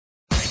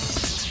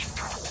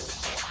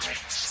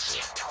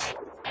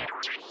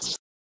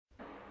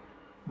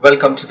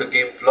Welcome to the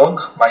game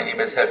vlog. My name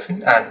is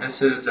Hefin and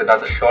this is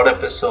another short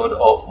episode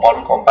of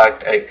Mortal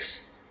Kombat X.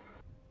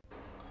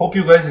 Hope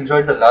you guys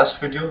enjoyed the last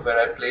video where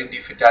I played the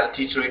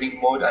fatality training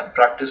mode and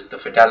practiced the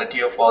fatality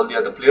of all the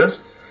other players.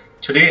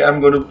 Today I'm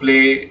going to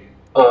play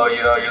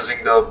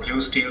using the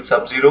blue steel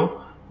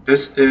Sub-Zero.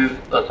 This is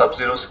a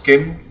Sub-Zero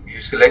skin.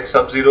 You select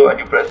Sub-Zero and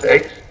you press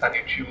X and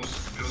you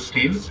choose blue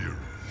steel.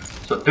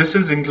 So this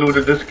skin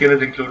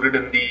is included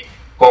in the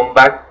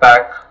Kombat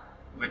Pack,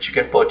 which you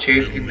can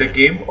purchase in the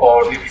game,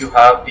 or if you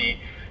have the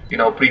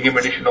premium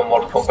edition of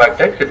Mortal Kombat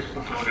X, it's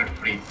included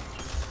free.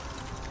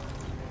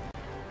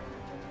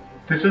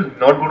 This is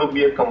not going to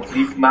be a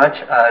complete match,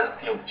 as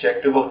the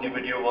objective of the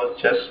video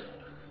was just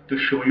to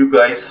show you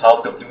guys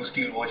how the blue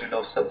steel version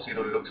of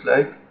Sub-Zero looks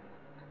like.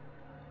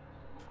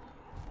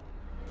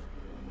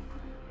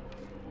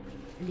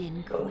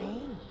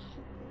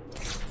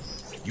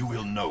 You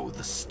will know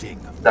the sting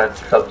of that's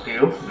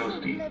Sub-Zero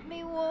blue steel.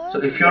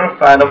 So if you're a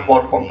fan of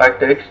Mortal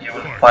Kombat X, you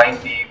will find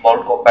the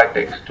Mortal Kombat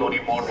X story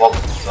mode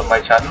walkthroughs on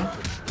my channel.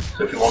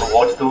 So if you want to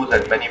watch those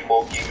and many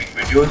more gaming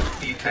videos,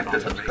 please hit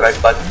the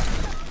subscribe button.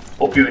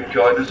 Hope you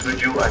enjoy this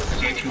video and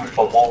stay tuned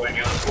for more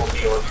videos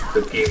only on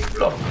the game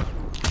vlog.